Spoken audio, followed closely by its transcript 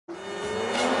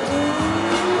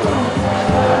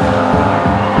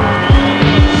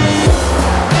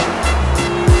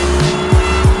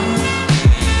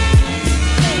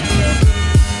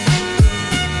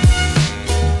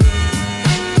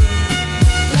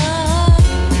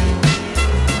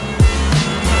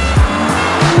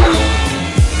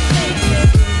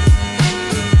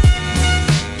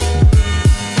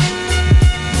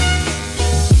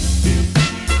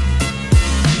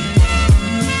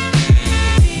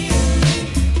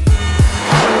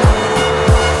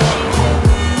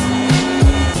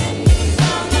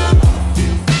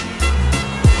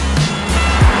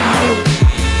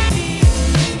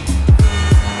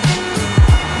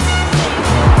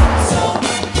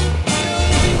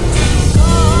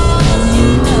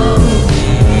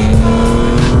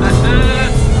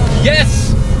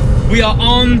we are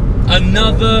on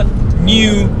another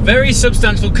new, very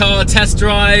substantial car test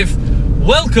drive.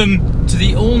 Welcome to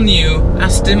the all-new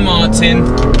Aston Martin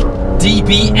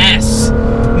DBS.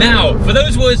 Now, for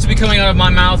those words to be coming out of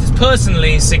my mouth is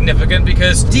personally significant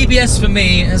because DBS for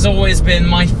me has always been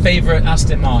my favourite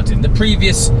Aston Martin. The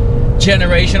previous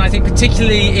generation, I think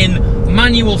particularly in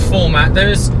manual format,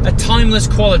 there's a timeless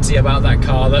quality about that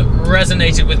car that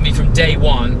resonated with me from day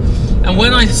one. And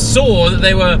when I saw that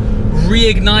they were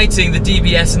reigniting the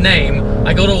DBS name,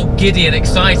 I got all giddy and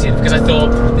excited because I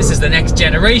thought, this is the next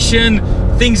generation.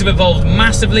 Things have evolved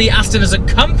massively. Aston as a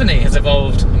company has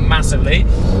evolved massively,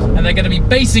 and they're going to be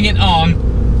basing it on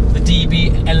the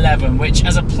DB11, which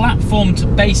as a platform to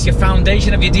base your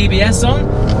foundation of your DBS on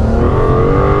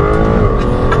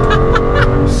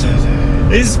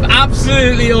is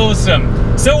absolutely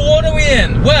awesome. So what are we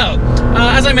in? Well,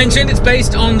 as I mentioned, it's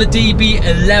based on the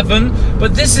DB11,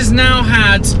 but this has now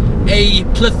had a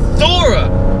plethora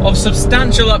of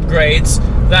substantial upgrades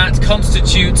that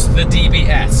constitutes the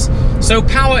DBS. So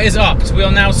power is upped. We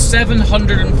are now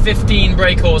 715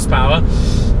 brake horsepower,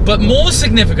 but more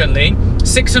significantly,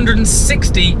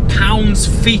 660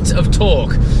 pounds-feet of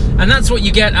torque. And that's what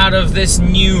you get out of this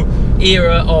new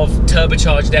era of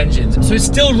turbocharged engines. So it's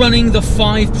still running the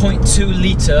 5.2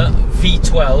 litre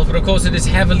V12, but of course it is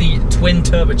heavily twin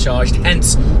turbocharged,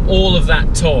 hence all of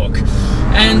that torque.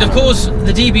 And of course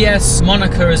the DBS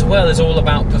moniker as well is all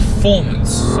about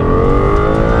performance.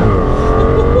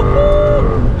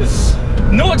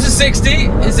 0 to 60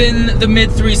 is in the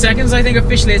mid 3 seconds. I think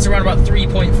officially it's around about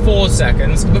 3.4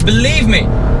 seconds. But believe me,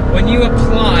 when you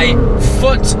apply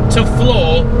foot to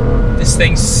floor, this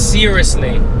thing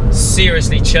seriously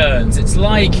churns. It's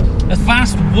like a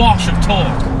fast wash of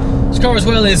torque. This car as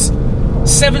well is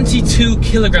 72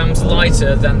 kilograms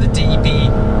lighter than the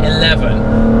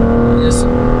DB11. Just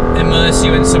immerse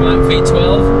you in some of that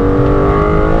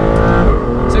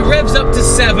V12. So it revs up to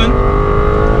 7.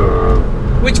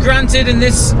 Which granted in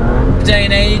this day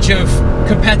and age of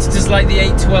competitors like the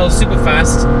 812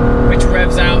 Superfast, which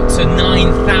revs out to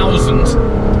 9,000,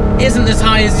 isn't as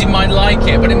high as you might like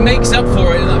it, but it makes up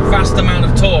for it in that vast amount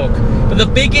of torque. But the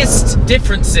biggest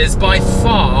differences by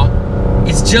far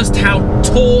is just how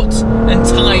taut and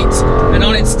tight and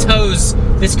on its toes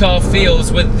this car feels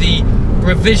with the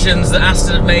revisions that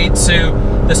Aston have made to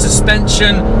the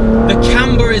suspension. The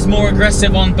camber is more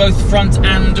aggressive on both front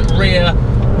and rear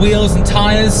wheels and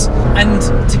tyres, and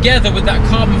together with that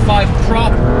carbon fibre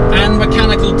prop and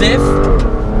mechanical diff,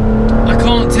 I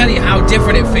can't tell you how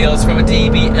different it feels from a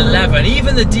DB11.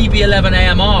 Even the DB11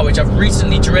 AMR, which I've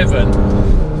recently driven,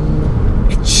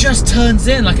 it just turns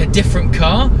in like a different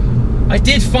car. I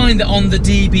did find that on the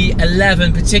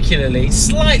DB11 particularly,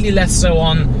 slightly less so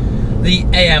on the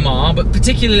AMR, but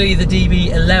particularly the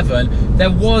DB11, there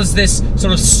was this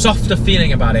sort of softer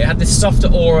feeling about it. It had this softer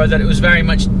aura that it was very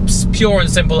much pure and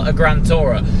simple a Grand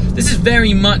Tourer. This is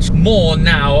very much more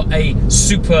now a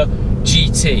Super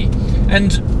GT.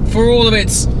 And for all of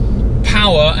its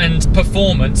power and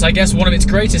performance, I guess one of its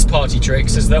greatest party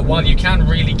tricks is that while you can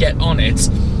really get on it,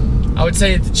 I would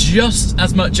say it's just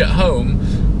as much at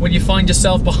home when you find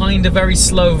yourself behind a very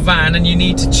slow van and you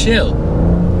need to chill.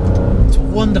 It's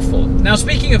wonderful. Now,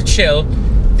 speaking of chill,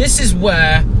 this is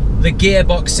where the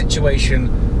gearbox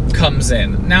situation comes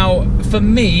in. Now, for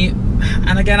me,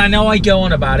 and again, I know I go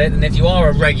on about it, and if you are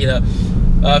a regular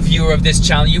viewer of this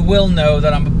channel, you will know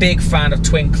that I'm a big fan of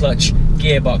twin clutch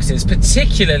gearboxes,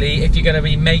 particularly if you're going to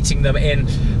be mating them in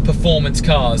performance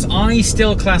cars. I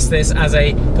still class this as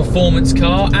a performance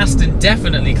car. Aston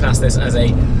definitely class this as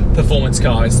a performance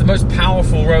car. It's the most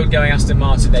powerful road-going Aston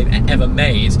Martin they've ever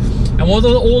made. And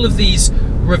although all of these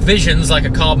revisions, like a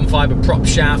carbon fibre prop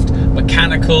shaft,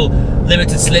 mechanical,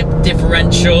 limited slip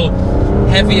differential,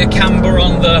 heavier camber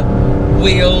on the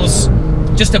wheels,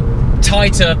 just a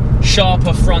tighter,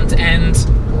 sharper front end,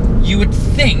 you would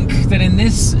think that in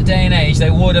this day and age they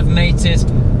would have mated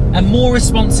a more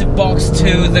responsive box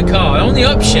to the car. On the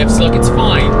upshifts, look, it's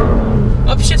fine.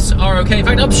 Upshifts are okay. In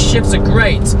fact, upshifts are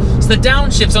great. So the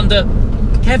downshifts under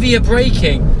heavier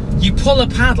braking, you pull a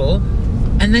paddle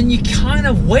and then you kind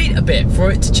of wait a bit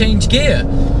for it to change gear.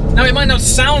 Now, it might not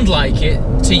sound like it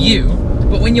to you,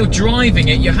 but when you're driving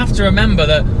it, you have to remember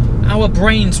that our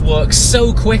brains work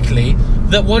so quickly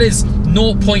that what is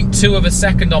 0.2 of a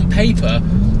second on paper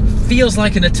feels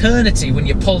like an eternity when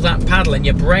you pull that paddle and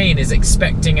your brain is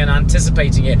expecting and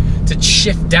anticipating it to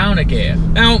shift down a gear.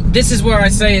 Now, this is where I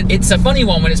say it's a funny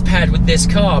one when it's paired with this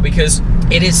car because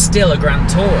it is still a Grand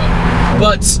Tourer.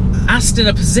 But Aston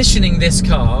are positioning this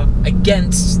car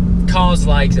against cars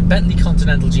like the Bentley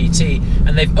Continental GT,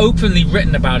 and they've openly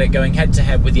written about it going head to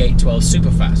head with the 812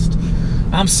 Superfast.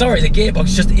 I'm sorry, the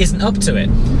gearbox just isn't up to it.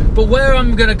 But where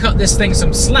I'm going to cut this thing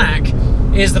some slack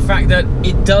is the fact that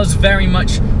it does very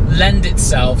much lend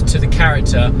itself to the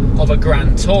character of a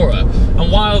Grand Tourer.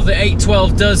 And while the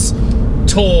 812 does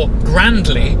tour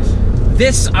grandly,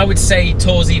 this, I would say,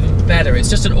 tours even better. It's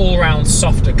just an all-round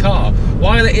softer car.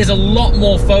 While it is a lot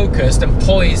more focused and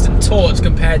poised and taut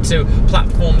compared to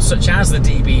platforms such as the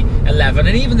DB11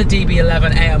 and even the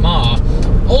DB11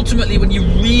 AMR, ultimately when you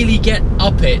really get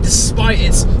up it, despite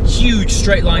its huge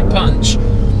straight-line punch,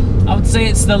 I would say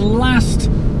it's the last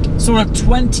sort of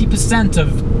 20%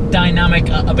 of dynamic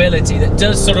ability that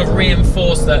does sort of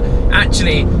reinforce that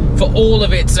actually, for all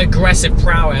of its aggressive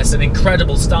prowess and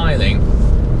incredible styling,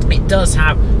 it does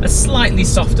have a slightly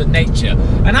softer nature.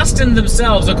 And Aston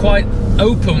themselves are quite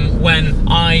open when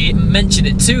I mention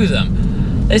it to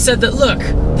them. They said that, look,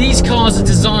 these cars are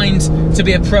designed to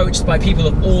be approached by people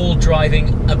of all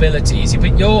driving abilities,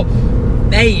 but your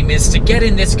aim is to get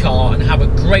in this car and have a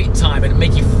great time and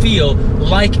make you feel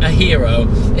like a hero.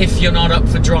 If you're not up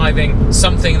for driving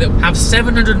something that have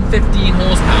 715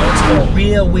 horsepower to the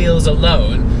rear wheels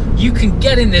alone, you can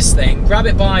get in this thing, grab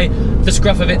it by the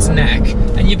scruff of its neck,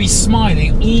 and you'll be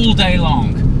smiling all day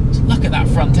long. Look at that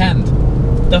front end.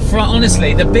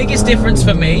 Honestly, the biggest difference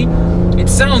for me, it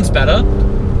sounds better,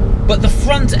 but the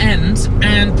front end,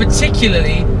 and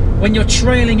particularly when you're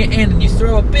trailing it in and you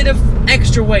throw a bit of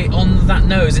extra weight on that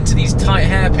nose into these tight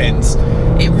hairpins,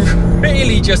 it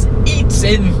really just eats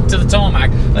into the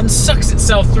tarmac and sucks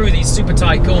itself through these super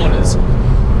tight corners.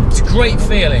 It's a great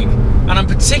feeling, and I'm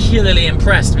particularly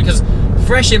impressed because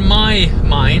fresh in my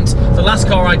mind, the last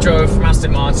car I drove from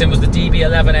Aston Martin was the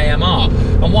DB11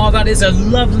 AMR, and while that is a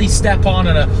lovely step on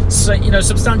and a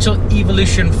substantial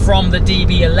evolution from the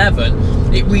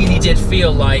DB11, it really did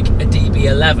feel like a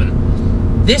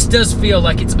DB11. This does feel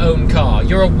like its own car.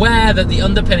 You're aware that the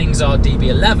underpinnings are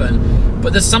DB11,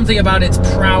 but there's something about its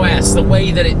prowess, the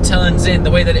way that it turns in,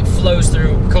 the way that it flows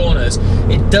through corners.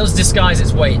 It does disguise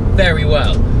its weight very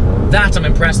well. That I'm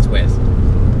impressed with.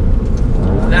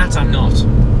 That I'm not.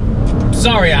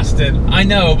 Sorry, Aston, I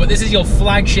know, but this is your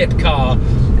flagship car,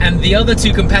 and the other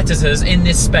two competitors in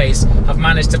this space have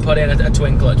managed to put in a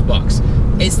twin clutch box.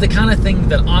 It's the kind of thing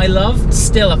that I love.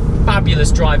 Still a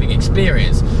fabulous driving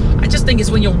experience. I just think it's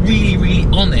when you're really, really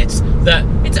on it that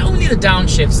it's only the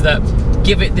downshifts that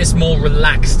give it this more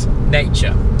relaxed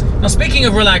nature. Now, speaking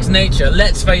of relaxed nature,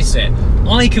 let's face it,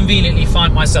 I conveniently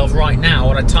find myself right now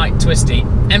on a tight, twisty,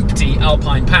 empty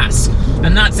Alpine pass,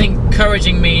 and that's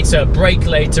encouraging me to brake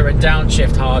later and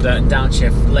downshift harder and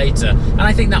downshift later, and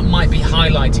I think that might be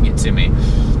highlighting it to me.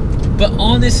 But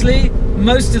honestly,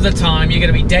 most of the time you're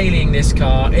going to be dailying this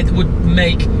car. It would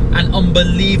make an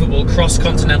unbelievable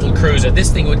cross-continental cruiser.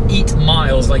 This thing would eat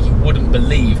miles like you wouldn't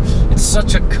believe. It's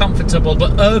such a comfortable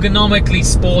but ergonomically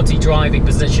sporty driving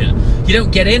position. You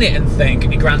don't get in it and think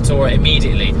Grand Tourer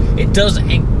immediately. It does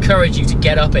encourage you to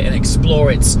get up it and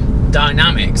explore its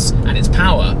dynamics and its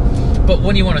power. But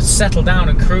when you want to settle down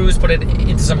and cruise, put it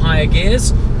into some higher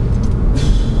gears,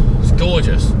 it's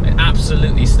gorgeous. It's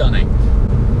absolutely stunning.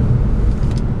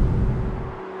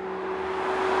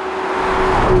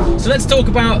 So let's talk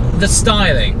about the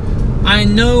styling. I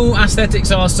know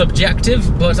aesthetics are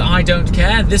subjective, but I don't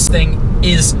care. This thing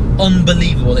is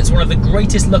unbelievable. It's one of the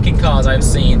greatest looking cars I've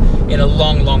seen in a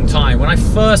long, long time. When I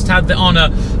first had the honour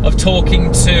of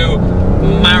talking to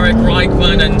Marek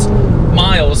Reichman and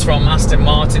Miles from Aston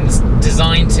Martin's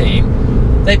design team,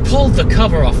 they pulled the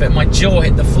cover off it, my jaw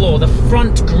hit the floor. The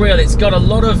front grille, it's got a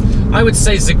lot of, I would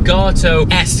say,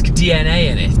 Zagato-esque DNA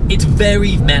in it. It's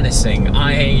very menacing.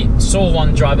 I saw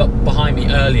one drive up behind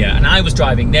me earlier, and I was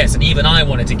driving this, and even I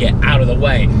wanted to get out of the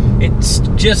way. It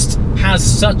just has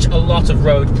such a lot of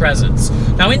road presence.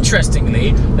 Now,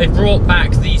 interestingly, they brought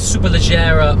back the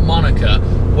Superleggera moniker,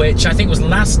 which I think was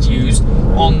last used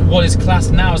on what is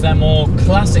classed now as their more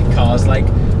classic cars, like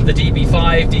the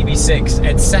DB5, DB6,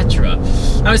 etc.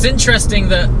 Now, it's interesting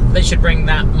that they should bring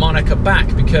that moniker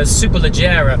back, because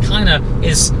Superleggera kind of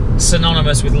is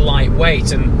synonymous with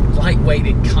lightweight, and lightweight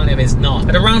it kind of is not.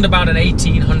 At around about an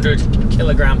 1800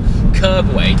 kilogram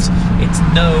curb weight, it's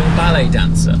no ballet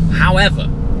dancer. However,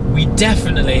 we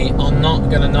definitely are not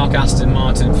going to knock Aston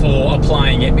Martin for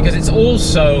applying it, because it's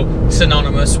also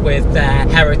synonymous with their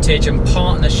heritage and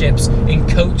partnerships in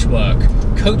coachwork.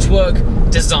 Coachwork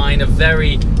design of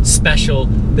very special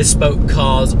bespoke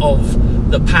cars of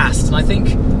the past, and I think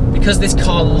because this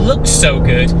car looks so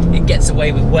good, it gets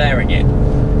away with wearing it.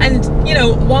 And, you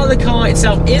know, while the car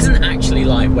itself isn't actually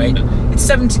lightweight, it's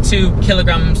 72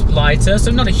 kilograms lighter,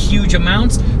 so not a huge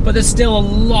amount, but there's still a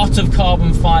lot of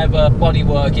carbon fiber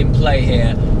bodywork in play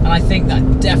here, and I think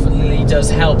that definitely does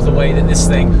help the way that this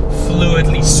thing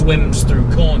fluidly swims through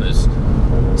corners.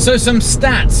 So some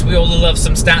stats, we all love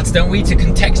some stats, don't we, to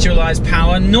contextualize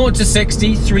power. 0 to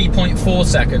 60, 3.4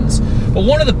 seconds. But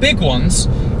one of the big ones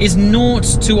is 0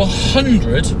 to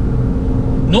 100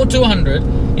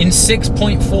 in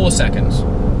 6.4 seconds.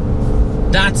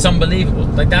 That's unbelievable.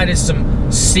 Like, that is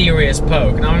some serious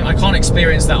poke. Now, I can't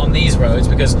experience that on these roads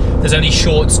because there's only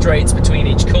short straights between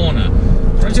each corner.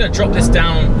 I'm just going to drop this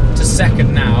down to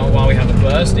second now while we have a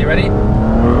burst. Are you ready?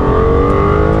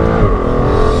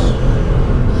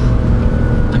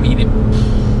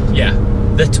 Yeah,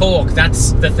 the torque,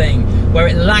 that's the thing. Where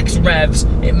it lacks revs,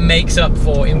 it makes up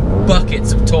for in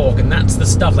buckets of torque, and that's the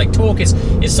stuff. Like, torque is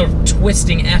sort of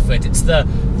twisting effort. It's the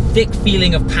thick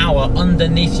feeling of power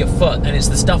underneath your foot, and it's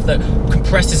the stuff that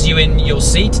compresses you in your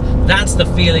seat. That's the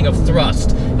feeling of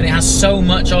thrust, and it has so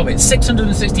much of it.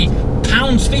 660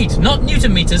 pounds-feet, not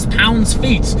newton meters,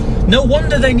 pounds-feet. No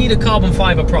wonder they need a carbon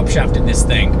fibre prop shaft in this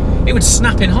thing. It would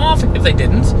snap in half if they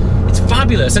didn't. It's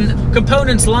fabulous, and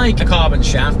components like a carbon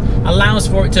shaft allows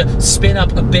for it to spin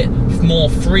up a bit more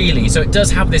freely, so it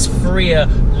does have this freer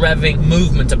revving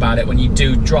movement about it when you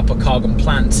do drop a cog and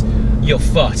plant your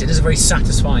foot. It is a very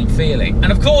satisfying feeling.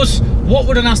 And of course, what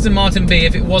would an Aston Martin be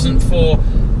if it wasn't for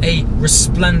a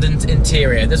resplendent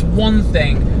interior? There's one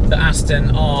thing that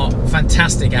Aston are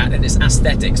fantastic at, and it's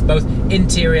aesthetics, both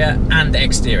interior and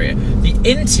exterior. The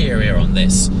interior on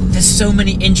this, there's so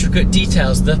many intricate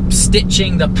details. The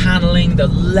stitching, the paneling, the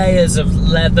layers of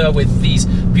leather with these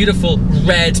beautiful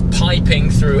red piping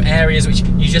through areas which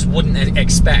you just wouldn't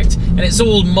expect. And it's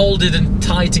all molded and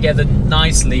tied together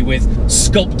nicely with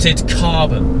sculpted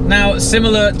carbon. Now,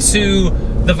 similar to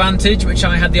the Vantage, which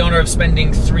I had the honour of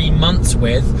spending 3 months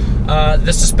with,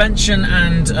 the suspension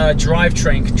and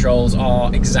drivetrain controls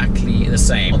are exactly the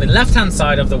same. On the left-hand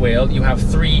side of the wheel, you have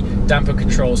 3 damper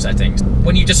control settings.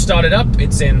 When you just start it up,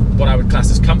 it's in what I would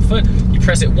class as comfort. You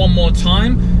press it one more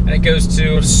time, and it goes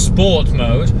to sport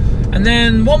mode. And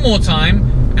then one more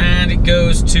time, and it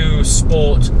goes to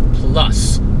Sport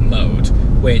Plus mode,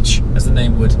 which, as the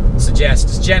name would suggest,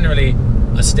 is generally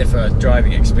a stiffer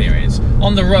driving experience.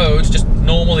 On the road, just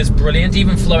normal is brilliant.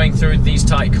 Even flowing through these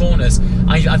tight corners,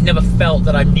 I've never felt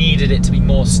that I needed it to be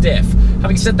more stiff.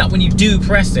 Having said that, when you do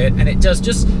press it and it does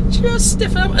just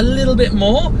stiffen up a little bit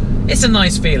more, it's a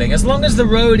nice feeling. As long as the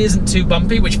road isn't too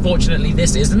bumpy, which fortunately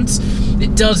this isn't,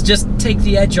 it does just take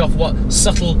the edge off what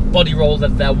subtle body roll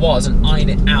that there was and iron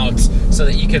it out so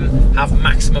that you can have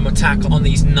maximum attack on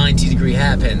these 90-degree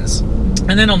hairpins.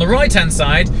 And then on the right-hand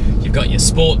side, you've got your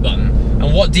sport button.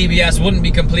 And what DBS wouldn't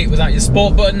be complete without your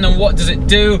sport button, and what does it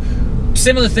do?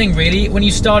 Similar thing, really. When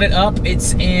you start it up,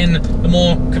 it's in the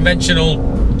more conventional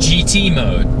GT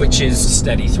mode, which is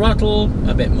steady throttle,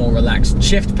 a bit more relaxed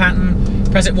shift pattern.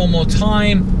 Press it one more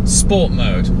time, sport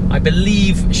mode. I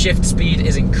believe shift speed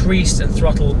is increased and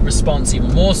throttle response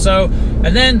even more so.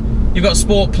 And then you've got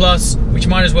Sport Plus, which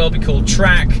might as well be called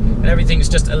track, and everything's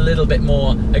just a little bit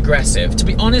more aggressive. To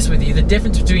be honest with you, the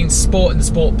difference between Sport and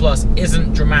Sport Plus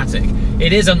isn't dramatic.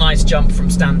 It is a nice jump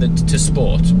from standard to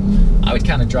Sport. I would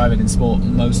kind of drive it in Sport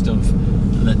most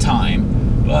of the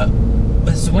time, but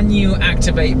when you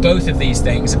activate both of these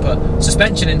things and put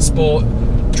suspension in Sport,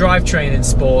 drivetrain in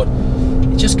Sport,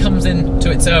 it just comes into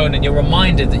its own, and you're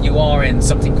reminded that you are in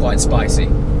something quite spicy.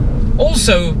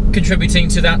 Also contributing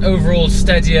to that overall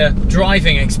steadier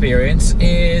driving experience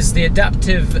is the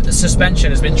adaptive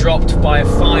suspension has been dropped by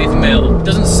 5mm.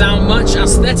 Doesn't sound much.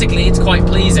 Aesthetically, it's quite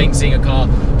pleasing seeing a car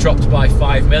dropped by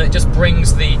 5mm. It just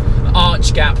brings the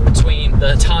arch gap between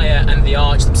the tyre and the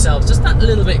arch themselves just that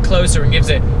little bit closer and gives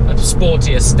it a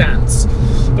sportier stance.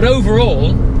 But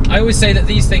overall, I always say that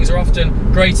these things are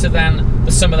often greater than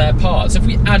the sum of their parts. If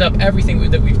we add up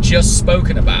everything that we've just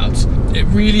spoken about, it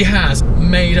really has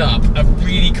made up a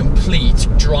really complete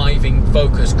driving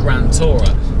focused Grand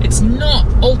Tourer. It's not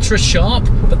ultra sharp,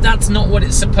 but that's not what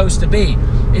it's supposed to be.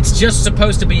 It's just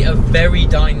supposed to be a very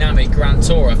dynamic Grand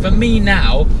Tourer. For me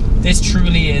now, this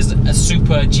truly is a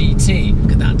super GT.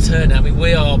 Look at that turn. I mean,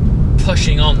 we are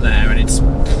pushing on there, and it's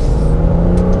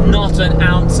not an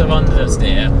ounce of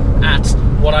understeer at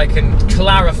what I can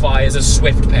clarify as a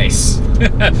swift pace.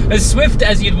 As swift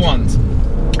as you'd want.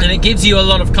 And it gives you a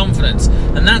lot of confidence,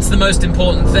 and that's the most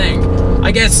important thing.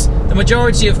 I guess the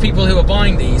majority of people who are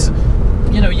buying these,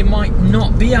 you know, you might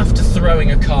not be after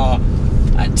throwing a car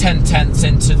at 10 tenths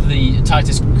into the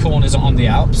tightest corners on the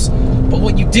Alps, but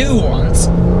what you do want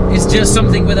is just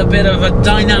something with a bit of a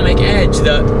dynamic edge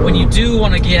that when you do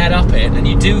want to get up it and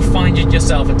you do find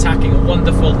yourself attacking a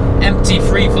wonderful empty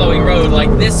free-flowing road like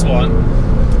this one,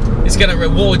 it's going to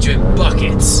reward you in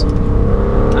buckets.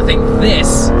 I think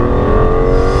this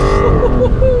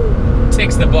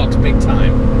ticks the box big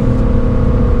time.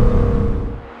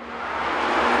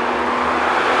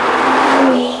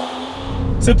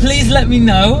 So please let me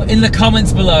know in the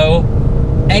comments below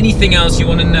anything else you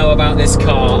want to know about this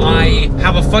car. I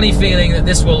have a funny feeling that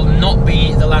this will not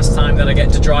be the last time that I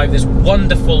get to drive this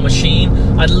wonderful machine.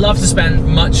 I'd love to spend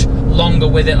much longer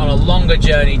with it on a longer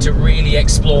journey to really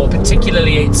explore,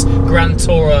 particularly its Grand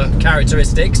Tourer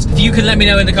characteristics. If you can let me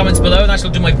know in the comments below, and I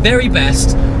shall do my very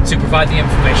best to provide the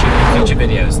information in future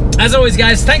videos. As always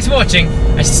guys, thanks for watching.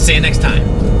 I shall see you next time.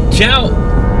 Ciao!